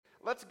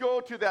Let's go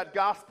to that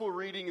gospel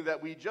reading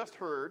that we just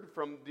heard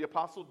from the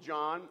Apostle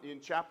John in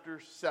chapter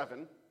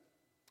 7.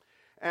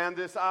 And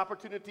this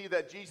opportunity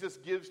that Jesus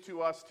gives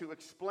to us to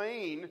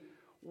explain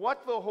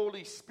what the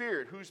Holy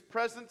Spirit, whose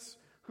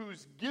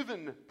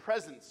given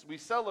presence we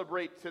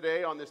celebrate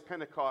today on this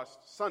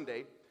Pentecost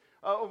Sunday,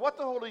 what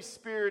the Holy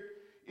Spirit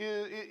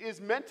is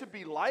meant to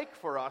be like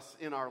for us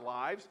in our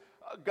lives.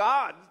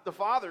 God, the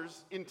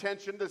Father's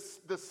intention,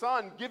 the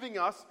Son giving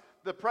us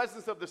the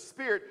presence of the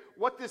Spirit,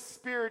 what this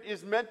Spirit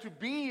is meant to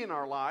be in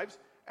our lives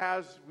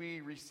as we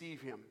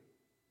receive Him,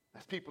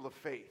 as people of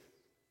faith.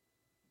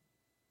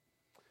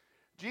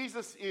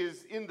 Jesus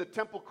is in the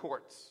temple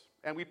courts,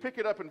 and we pick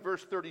it up in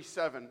verse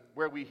 37,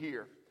 where we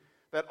hear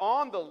that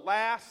on the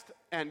last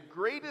and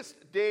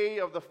greatest day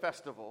of the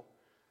festival,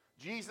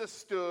 Jesus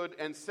stood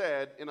and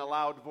said in a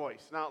loud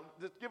voice. Now,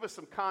 to give us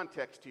some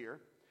context here,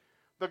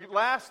 the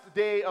last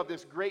day of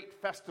this great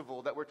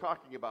festival that we're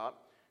talking about,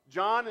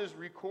 John is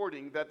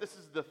recording that this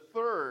is the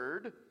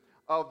third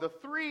of the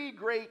three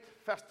great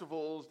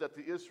festivals that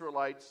the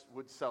Israelites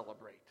would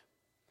celebrate.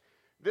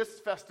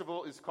 This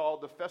festival is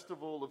called the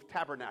Festival of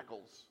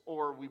Tabernacles,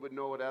 or we would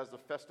know it as the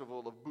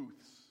Festival of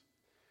Booths.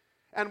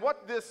 And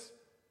what this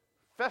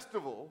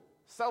festival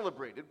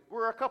celebrated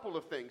were a couple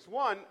of things.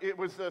 One, it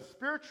was a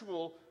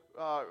spiritual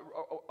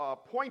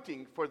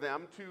pointing for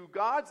them to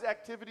God's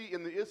activity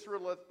in the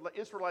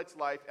Israelites'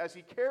 life as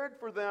He cared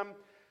for them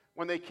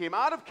when they came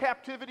out of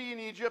captivity in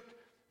Egypt,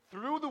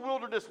 through the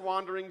wilderness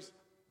wanderings,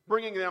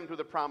 bringing them to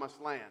the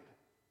promised land.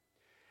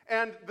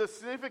 And the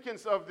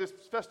significance of this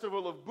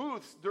Festival of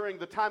Booths during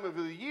the time of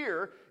the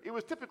year, it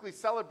was typically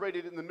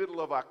celebrated in the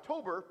middle of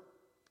October,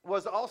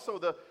 was also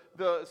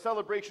the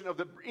celebration of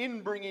the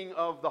inbringing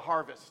of the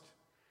harvest.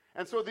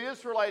 And so the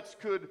Israelites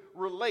could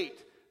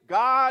relate.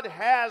 God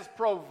has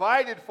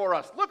provided for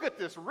us. Look at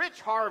this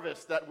rich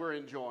harvest that we're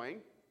enjoying.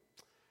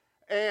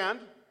 And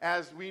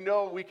as we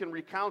know, we can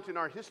recount in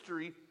our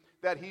history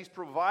that He's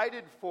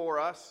provided for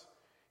us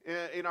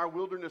in our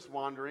wilderness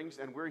wanderings,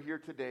 and we're here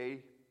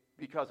today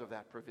because of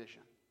that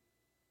provision.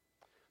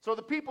 So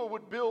the people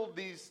would build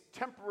these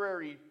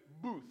temporary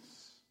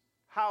booths,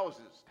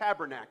 houses,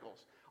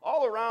 tabernacles,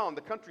 all around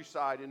the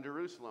countryside in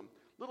Jerusalem,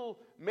 little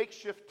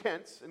makeshift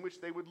tents in which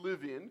they would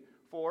live in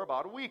for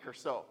about a week or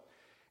so.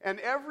 And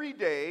every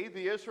day,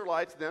 the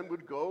Israelites then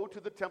would go to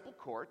the temple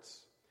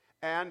courts,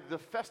 and the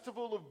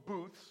Festival of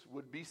Booths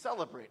would be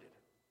celebrated.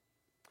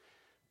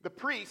 The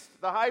priest,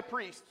 the high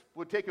priest,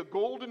 would take a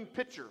golden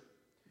pitcher,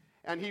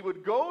 and he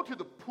would go to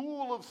the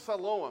pool of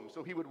Siloam.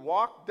 So he would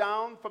walk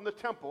down from the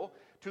temple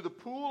to the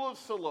pool of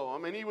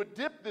Siloam, and he would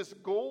dip this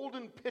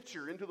golden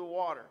pitcher into the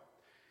water.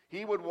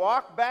 He would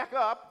walk back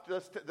up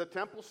the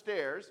temple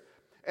stairs,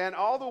 and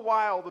all the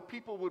while the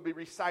people would be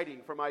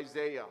reciting from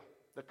Isaiah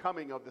the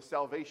coming of the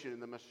salvation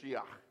in the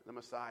Mashiach, the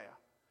Messiah.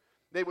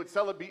 They would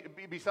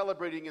be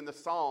celebrating in the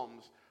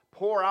Psalms,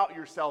 "Pour out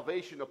your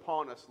salvation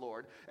upon us,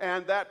 Lord."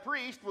 And that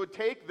priest would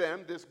take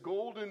them, this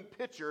golden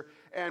pitcher,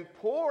 and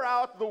pour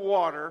out the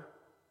water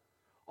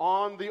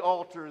on the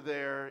altar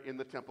there in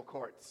the temple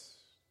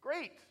courts.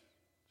 Great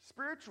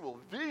spiritual,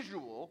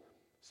 visual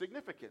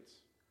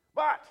significance.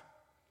 But,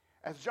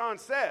 as John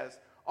says,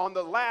 on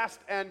the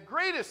last and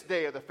greatest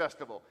day of the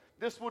festival,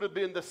 this would have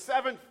been the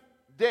seventh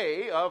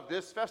day of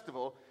this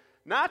festival,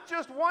 not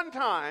just one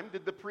time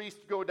did the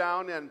priest go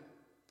down and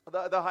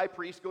the high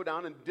priest go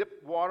down and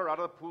dip water out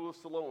of the pool of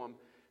Siloam.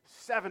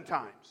 7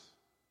 times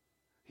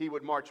he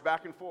would march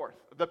back and forth,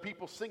 the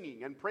people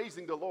singing and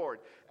praising the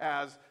Lord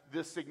as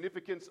the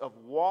significance of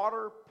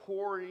water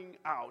pouring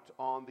out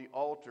on the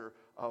altar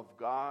of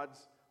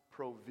God's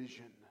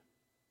provision.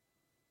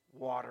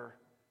 Water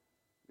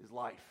is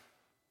life.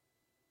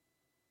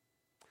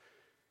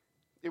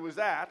 It was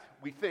that,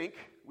 we think,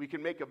 we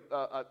can make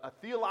a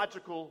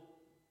theological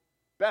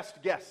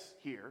best guess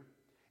here,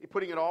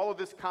 putting in all of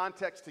this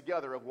context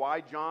together of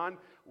why John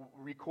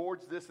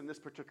records this in this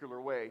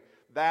particular way.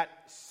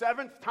 That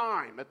 7th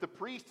time that the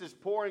priest is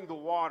pouring the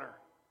water,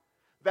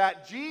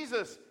 that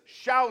Jesus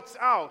shouts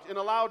out in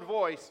a loud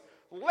voice,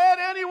 "Let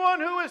anyone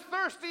who is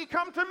thirsty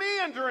come to me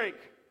and drink."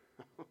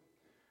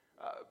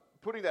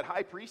 Putting that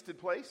high priest in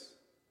place,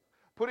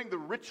 putting the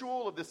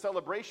ritual of the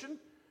celebration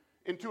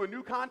into a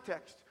new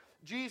context.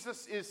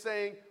 Jesus is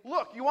saying,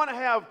 look, you want to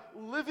have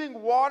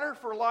living water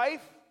for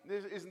life?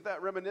 Isn't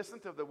that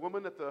reminiscent of the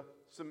woman at the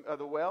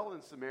well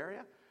in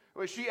Samaria?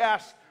 Where she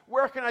asks,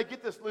 where can I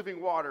get this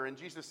living water? And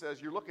Jesus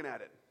says, you're looking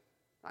at it.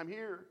 I'm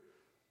here.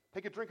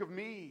 Take a drink of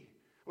me.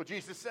 Well,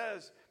 Jesus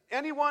says,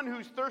 anyone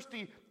who's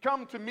thirsty,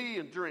 come to me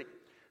and drink.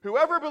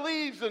 Whoever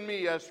believes in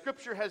me, as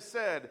Scripture has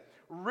said,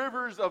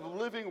 rivers of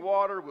living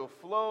water will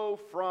flow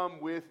from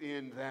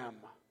within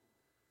them.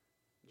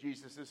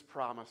 Jesus is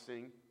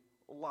promising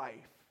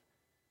life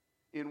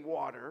in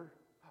water,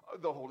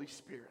 the Holy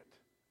Spirit.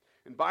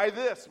 And by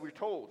this, we're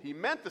told, he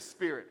meant the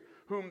Spirit,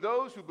 whom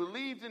those who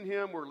believed in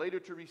him were later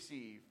to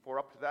receive. For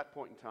up to that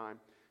point in time,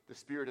 the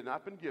Spirit had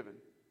not been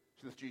given,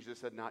 since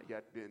Jesus had not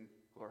yet been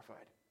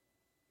glorified.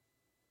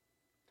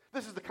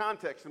 This is the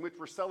context in which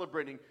we're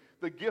celebrating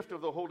the gift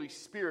of the Holy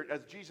Spirit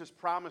as Jesus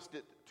promised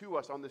it to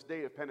us on this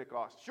day of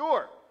Pentecost.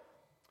 Sure,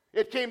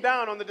 it came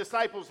down on the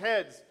disciples'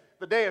 heads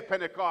the day of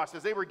Pentecost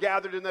as they were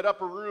gathered in that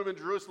upper room in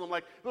Jerusalem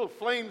like little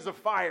flames of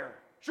fire.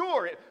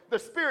 Sure, the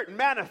Spirit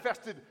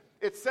manifested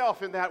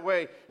itself in that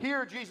way.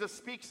 Here Jesus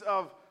speaks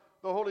of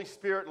the Holy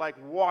Spirit like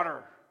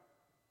water.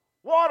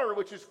 Water,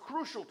 which is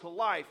crucial to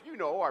life. You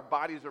know, our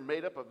bodies are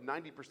made up of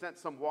 90%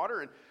 some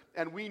water,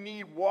 and we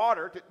need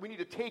water. We need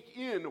to take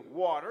in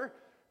water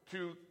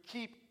to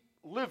keep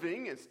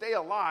living and stay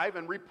alive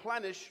and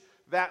replenish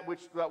that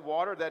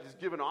water that is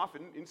given off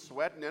in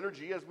sweat and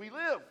energy as we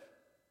live.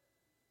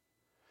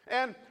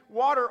 And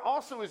water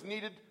also is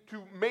needed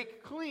to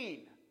make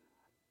clean.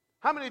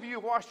 How many of you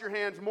have washed your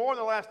hands more in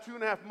the last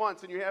 2.5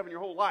 months than you have in your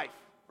whole life,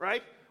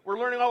 right? We're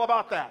learning all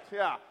about that,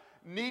 yeah.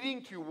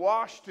 Needing to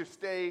wash to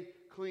stay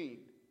clean.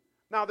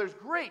 Now, there's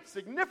great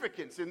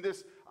significance in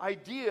this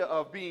idea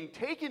of being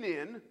taken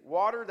in,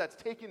 water that's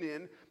taken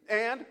in,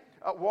 and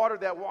water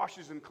that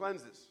washes and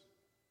cleanses.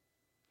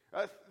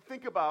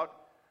 Think about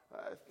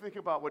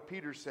what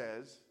Peter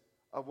says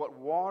of what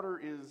water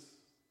is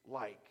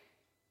like.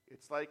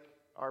 It's like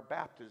our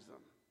baptism,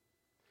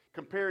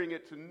 comparing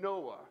it to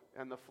Noah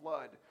and the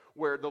flood,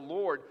 where the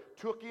Lord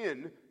took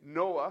in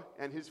Noah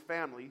and his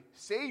family,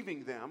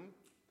 saving them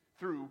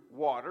through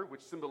water,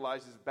 which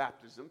symbolizes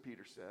baptism,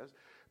 Peter says,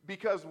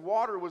 because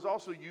water was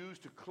also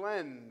used to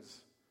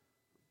cleanse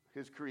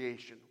his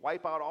creation,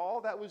 wipe out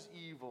all that was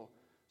evil,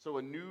 so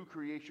a new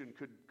creation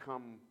could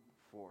come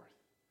forth.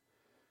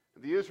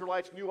 The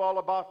Israelites knew all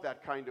about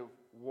that kind of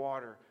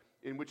water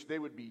in which they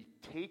would be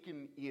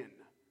taken in,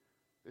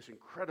 this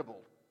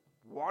incredible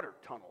water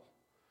tunnel.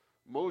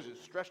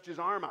 Moses stretched his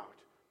arm out,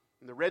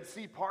 and the Red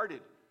Sea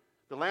parted.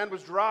 The land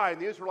was dry,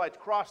 and the Israelites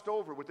crossed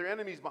over with their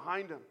enemies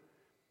behind them.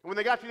 And when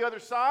they got to the other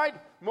side,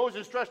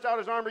 Moses stretched out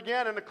his arm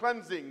again, and a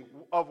cleansing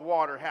of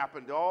water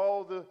happened.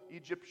 All the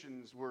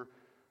Egyptians were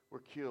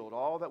killed.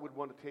 All that would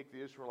want to take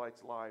the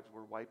Israelites' lives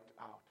were wiped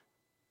out.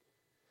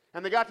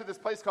 And they got to this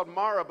place called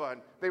Maribah,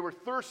 and they were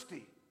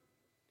thirsty.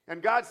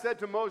 And God said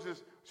to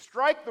Moses,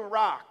 strike the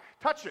rock,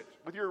 touch it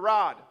with your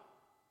rod,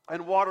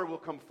 and water will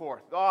come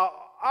forth. The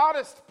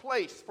oddest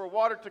place for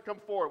water to come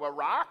forth, a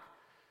rock.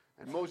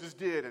 And Moses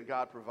did, and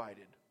God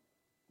provided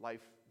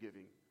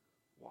life-giving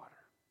water.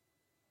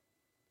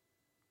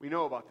 We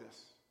know about this.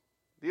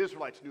 The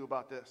Israelites knew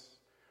about this.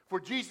 For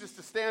Jesus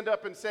to stand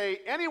up and say,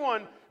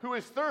 anyone who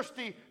is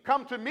thirsty,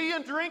 come to me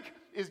and drink,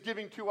 is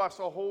giving to us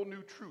a whole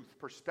new truth,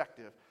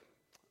 perspective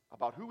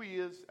about who he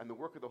is and the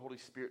work of the Holy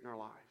Spirit in our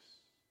lives.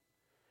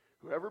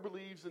 Whoever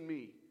believes in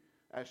me,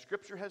 as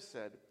Scripture has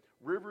said,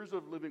 rivers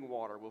of living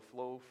water will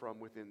flow from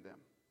within them.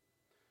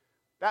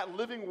 That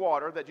living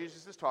water that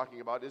Jesus is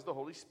talking about is the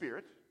Holy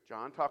Spirit.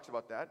 John talks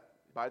about that.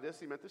 By this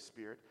he meant the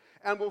Spirit.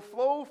 And will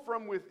flow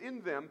from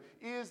within them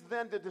is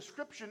then the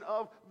description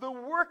of the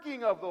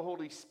working of the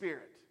Holy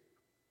Spirit.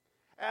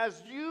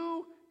 As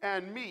you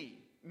and me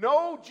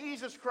know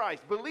Jesus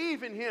Christ,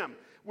 believe in him,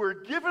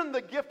 we're given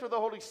the gift of the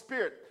Holy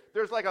Spirit.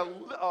 There's like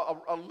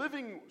a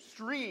living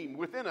stream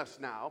within us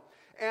now.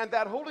 And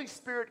that Holy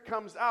Spirit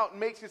comes out and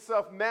makes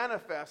itself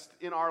manifest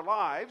in our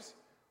lives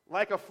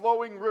like a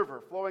flowing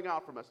river flowing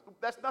out from us.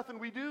 That's nothing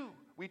we do.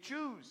 We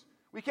choose.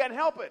 We can't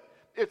help it.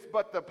 It's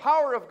but the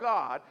power of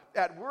God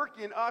at work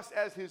in us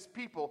as his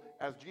people,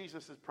 as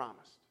Jesus has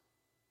promised.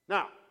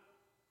 Now,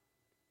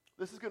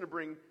 this is going to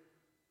bring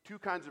two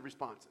kinds of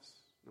responses.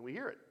 And we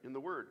hear it in the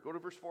Word. Go to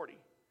verse 40.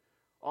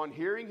 On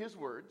hearing his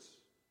words,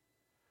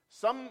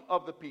 some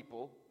of the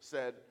people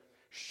said,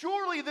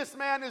 surely this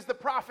man is the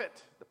prophet,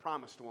 the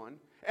promised one.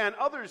 And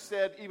others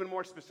said, even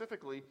more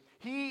specifically,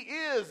 he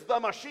is the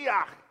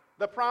Mashiach,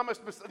 the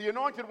promised, the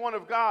anointed one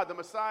of God, the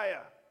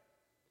Messiah.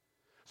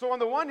 So on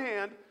the one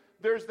hand,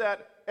 there's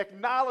that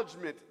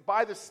acknowledgement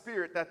by the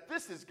Spirit that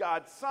this is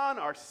God's Son,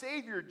 our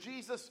Savior,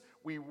 Jesus.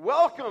 We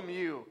welcome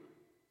you,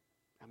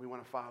 and we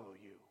want to follow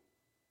you.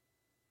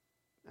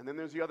 And then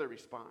there's the other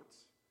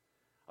response,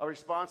 a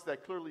response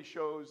that clearly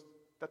shows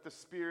that the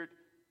Spirit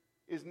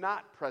is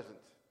not present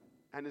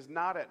and is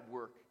not at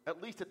work,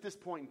 at least at this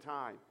point in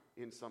time,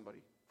 in somebody.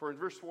 For in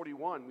verse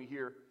 41, we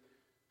hear,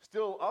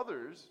 still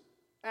others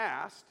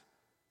asked,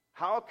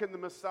 how can the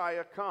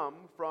Messiah come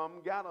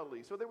from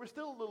Galilee? So there was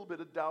still a little bit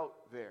of doubt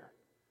there.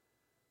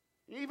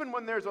 Even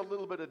when there's a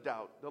little bit of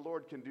doubt, the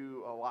Lord can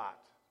do a lot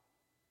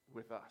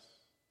with us.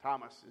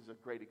 Thomas is a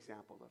great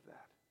example of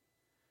that.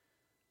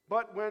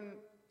 But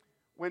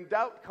when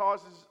doubt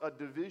causes a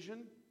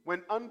division,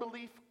 when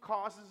unbelief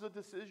causes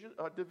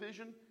a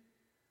division,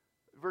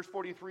 verse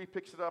 43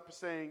 picks it up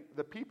saying,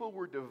 the people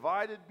were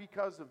divided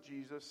because of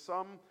Jesus.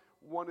 Some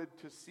wanted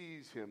to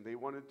seize him. They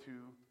wanted to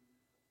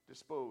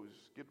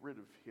get rid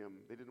of him.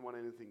 They didn't want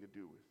anything to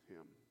do with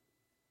him.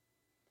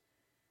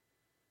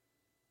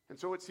 And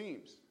so it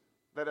seems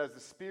that as the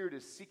Spirit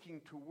is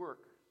seeking to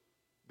work,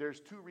 there's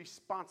two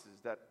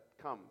responses that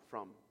come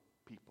from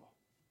people.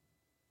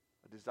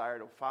 A desire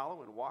to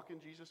follow and walk in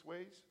Jesus'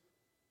 ways,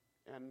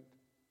 and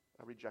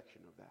a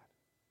rejection of that.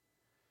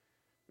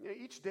 You know,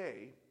 each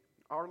day,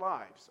 our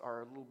lives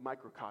are a little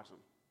microcosm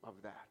of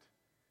that.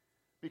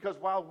 Because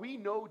while we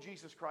know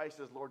Jesus Christ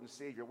as Lord and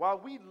Savior,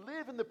 while we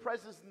live in the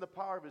presence and the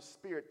power of His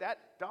Spirit, that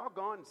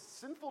doggone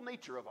sinful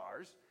nature of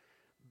ours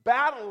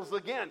battles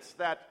against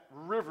that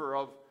river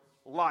of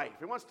life.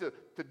 It wants to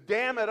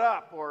dam it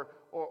up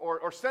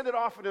or send it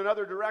off in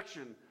another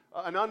direction,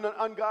 an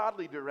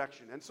ungodly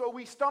direction. And so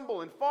we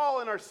stumble and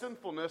fall in our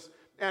sinfulness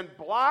and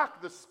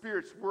block the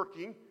Spirit's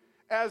working,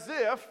 as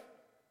if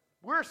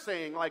we're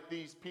saying, like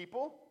these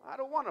people, I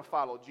don't want to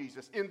follow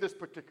Jesus in this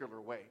particular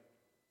way.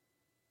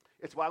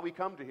 It's why we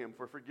come to Him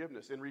for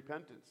forgiveness and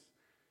repentance.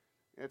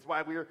 It's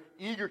why we are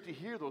eager to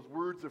hear those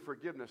words of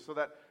forgiveness, so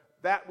that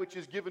that which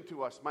is given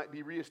to us might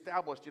be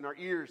reestablished in our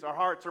ears, our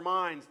hearts, our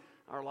minds,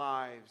 our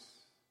lives,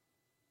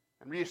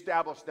 and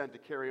reestablished then to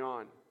carry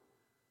on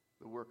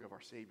the work of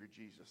our Savior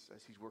Jesus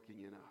as He's working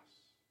in us.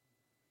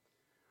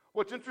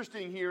 What's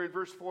interesting here in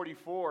verse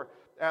 44,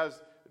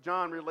 as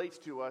John relates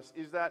to us,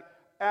 is that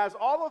as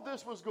all of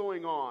this was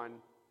going on,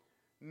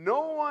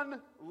 no one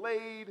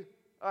laid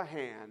a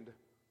hand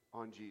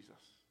on Jesus.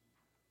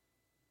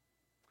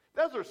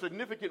 Those are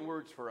significant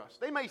words for us.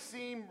 They may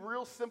seem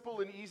real simple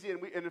and easy,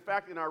 and in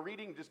fact, in our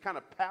reading, just kind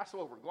of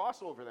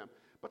gloss over them.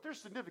 But there's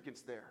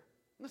significance there.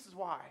 And this is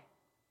why.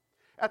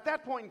 At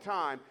that point in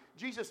time,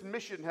 Jesus'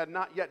 mission had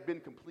not yet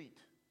been complete.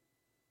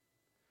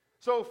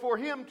 So for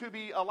Him to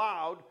be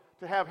allowed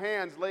to have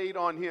hands laid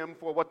on Him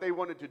for what they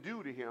wanted to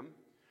do to Him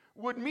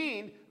would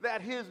mean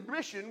that His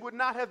mission would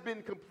not have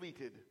been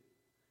completed.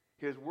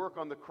 His work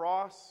on the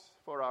cross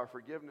for our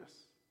forgiveness,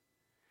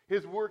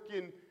 His work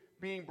in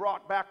being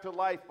brought back to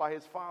life by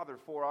His Father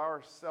for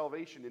our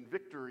salvation and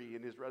victory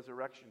in His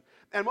resurrection.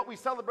 And what we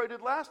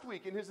celebrated last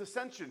week in His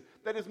ascension,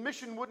 that His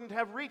mission wouldn't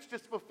have reached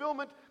its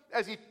fulfillment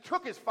as He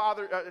took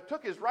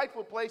His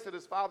rightful place at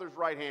His Father's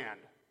right hand.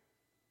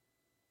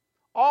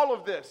 All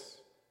of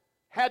this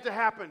had to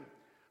happen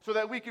so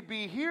that we could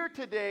be here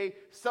today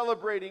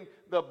celebrating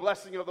the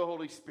blessing of the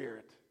Holy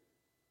Spirit.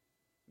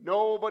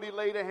 Nobody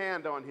laid a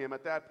hand on Him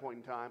at that point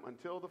in time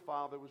until the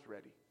Father was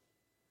ready.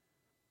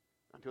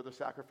 Until the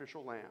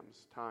sacrificial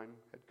lamb's time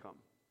had come.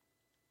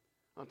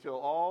 Until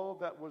all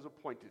that was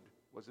appointed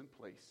was in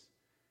place.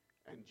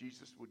 And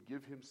Jesus would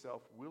give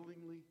Himself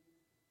willingly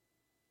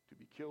to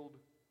be killed,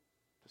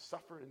 to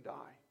suffer and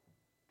die,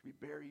 to be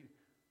buried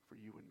for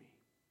you and me.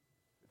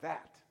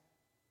 That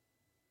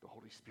the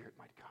Holy Spirit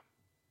might come.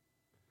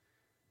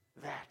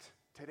 That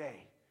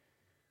today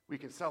we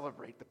can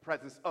celebrate the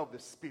presence of the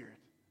Spirit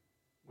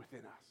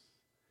within us.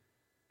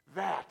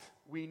 That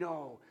we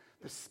know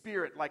the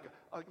Spirit, like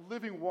a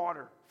living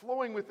water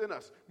flowing within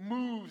us,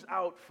 moves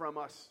out from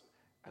us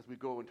as we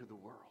go into the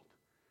world.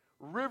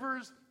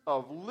 Rivers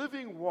of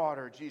living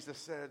water, Jesus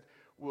said,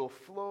 will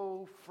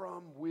flow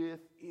from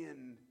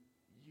within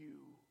you.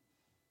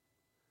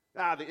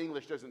 The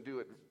English doesn't do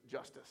it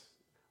justice.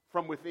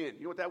 From within.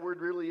 You know what that word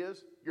really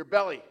is? Your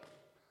belly.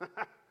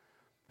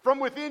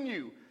 From within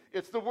you.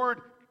 It's the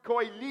word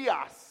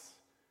koilias.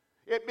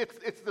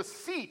 It's the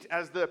seat,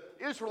 as the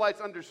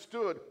Israelites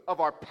understood, of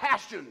our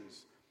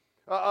passions,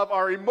 of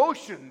our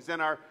emotions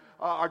and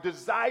our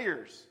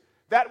desires,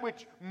 that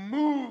which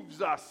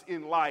moves us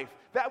in life,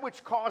 that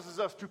which causes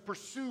us to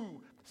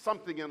pursue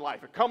something in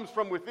life. It comes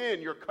from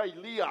within, your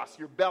kailias,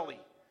 your belly.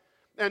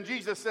 And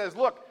Jesus says,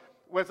 look,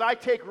 as I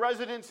take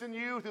residence in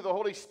you through the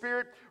Holy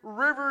Spirit,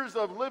 rivers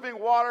of living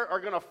water are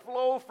going to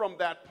flow from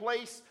that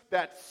place,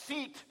 that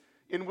seat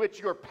in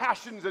which your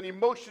passions and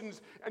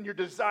emotions and your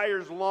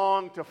desires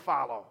long to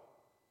follow.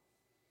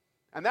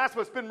 And that's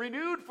what's been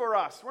renewed for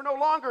us. We're no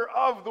longer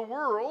of the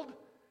world.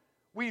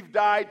 We've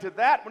died to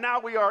that. Now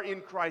we are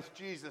in Christ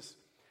Jesus.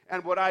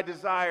 And what I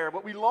desire,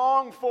 what we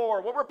long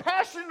for, what we're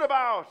passionate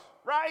about,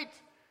 right,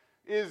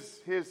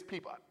 is His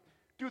people.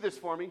 Do this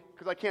for me,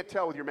 because I can't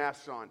tell with your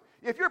masks on.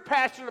 If you're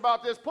passionate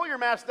about this, pull your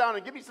mask down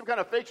and give me some kind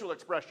of facial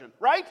expression,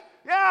 right?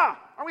 Yeah.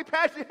 Are we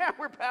passionate? Yeah,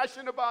 we're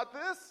passionate about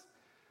this.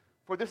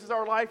 For this is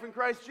our life in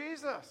Christ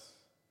Jesus.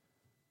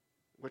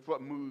 It's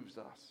what moves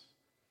us.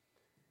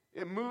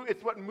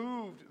 It's what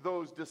moved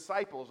those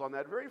disciples on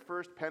that very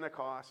first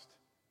Pentecost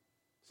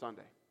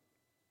Sunday.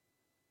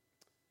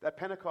 That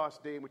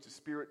Pentecost day in which the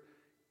Spirit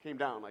came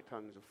down like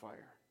tongues of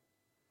fire.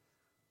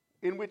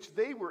 In which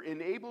they were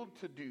enabled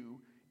to do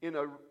in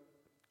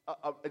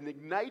an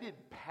ignited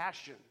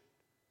passion,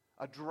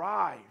 a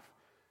drive,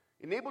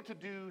 enabled to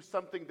do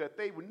something that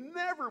they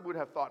never would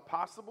have thought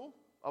possible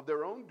of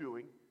their own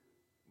doing,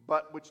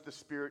 but which the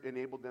Spirit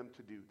enabled them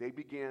to do. They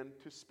began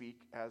to speak,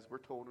 as we're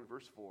told in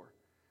verse 4.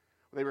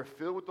 They were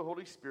filled with the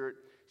Holy Spirit,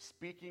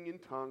 speaking in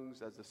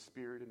tongues as the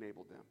Spirit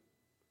enabled them.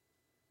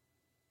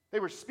 They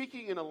were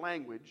speaking in a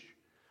language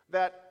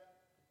that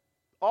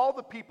all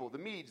the people, the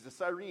Medes, the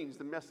Syrenes,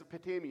 the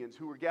Mesopotamians,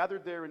 who were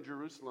gathered there in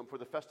Jerusalem for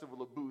the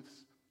Festival of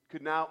Booths,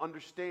 could now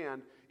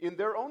understand in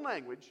their own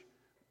language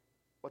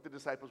what the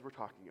disciples were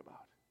talking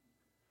about.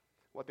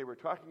 What they were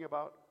talking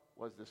about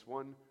was this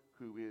one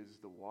who is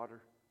the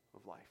water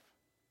of life,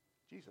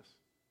 Jesus.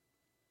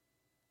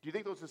 Do you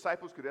think those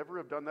disciples could ever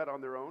have done that on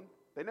their own?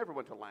 They never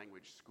went to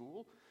language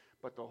school,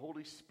 but the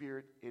Holy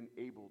Spirit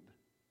enabled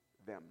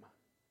them.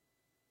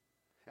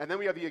 And then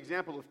we have the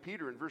example of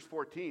Peter in verse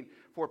 14.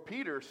 For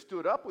Peter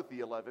stood up with the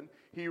 11,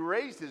 he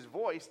raised his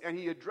voice, and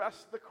he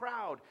addressed the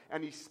crowd,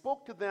 and he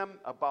spoke to them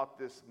about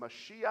this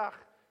Mashiach,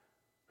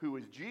 who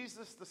is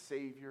Jesus the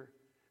Savior,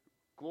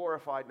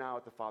 glorified now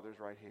at the Father's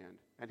right hand,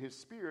 and his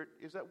Spirit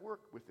is at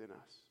work within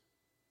us.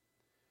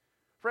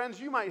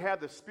 Friends, you might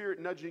have the Spirit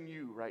nudging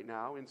you right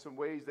now in some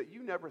ways that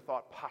you never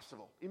thought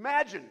possible,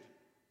 imagined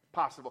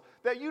possible,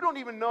 that you don't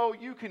even know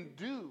you can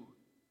do.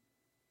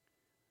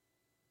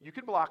 You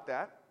can block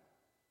that.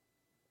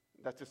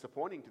 That's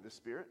disappointing to the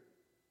Spirit.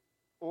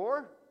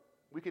 Or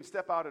we can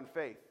step out in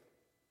faith.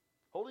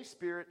 Holy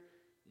Spirit,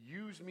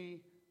 use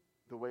me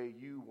the way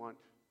you want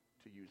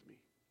to use me.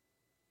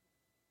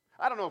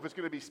 I don't know if it's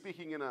going to be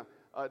speaking in a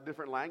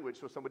different language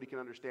so somebody can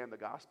understand the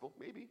gospel.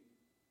 Maybe.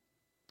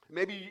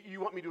 Maybe you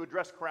want me to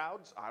address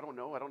crowds. I don't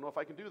know. I don't know if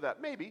I can do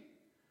that. Maybe.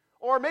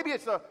 Or maybe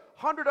it's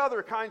 100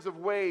 other kinds of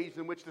ways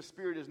in which the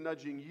Spirit is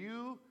nudging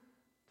you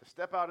to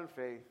step out in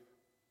faith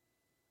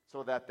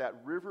so that that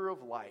river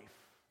of life,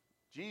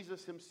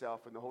 Jesus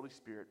himself and the Holy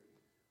Spirit,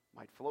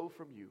 might flow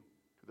from you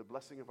to the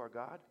blessing of our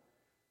God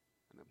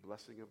and the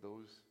blessing of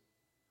those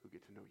who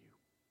get to know you.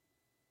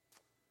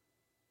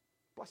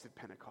 Blessed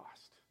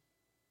Pentecost.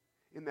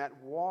 In that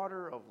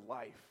water of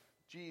life,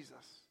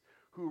 Jesus,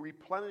 who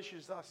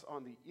replenishes us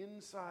on the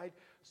inside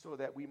so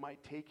that we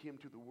might take him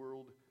to the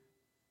world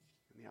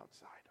in the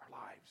outside, our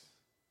lives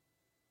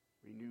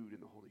renewed in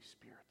the Holy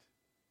Spirit.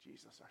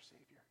 Jesus, our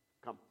Savior.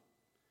 Come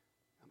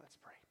and let's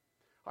pray.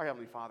 Our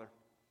Heavenly Father,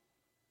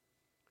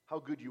 how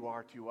good you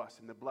are to us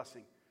in the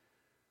blessing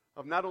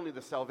of not only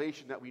the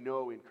salvation that we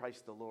know in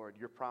Christ the Lord,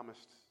 your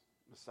promised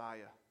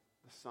Messiah,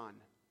 the Son,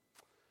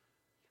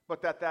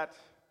 but that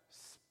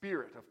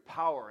Spirit of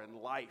power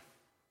and life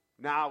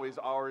now is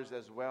ours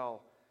as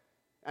well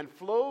and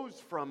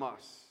flows from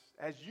us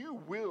as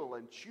you will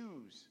and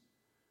choose.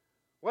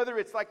 Whether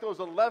it's like those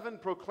 11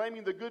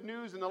 proclaiming the good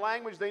news in the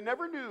language they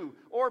never knew,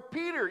 or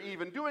Peter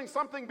even doing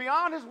something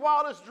beyond his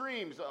wildest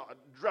dreams,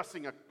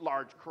 addressing a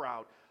large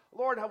crowd.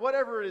 Lord,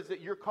 whatever it is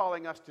that you're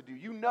calling us to do,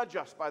 you nudge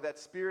us by that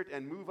Spirit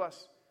and move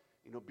us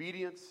in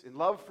obedience, in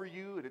love for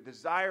you, in a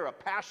desire, a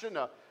passion,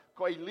 a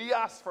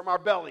koilias from our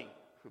belly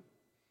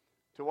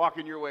to walk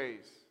in your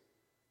ways,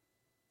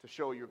 to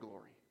show your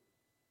glory.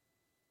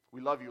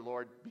 We love you,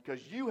 Lord, because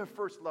you have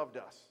first loved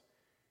us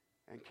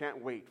and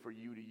can't wait for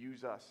you to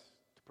use us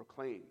to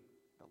proclaim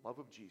the love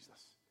of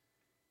Jesus.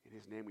 In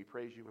his name we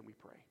praise you and we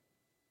pray.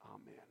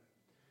 Amen.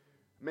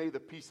 May the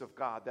peace of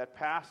God that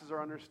passes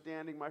our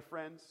understanding, my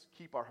friends,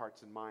 keep our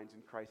hearts and minds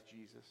in Christ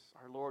Jesus,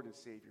 our Lord and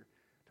Savior,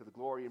 to the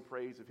glory and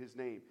praise of his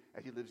name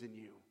as he lives in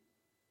you.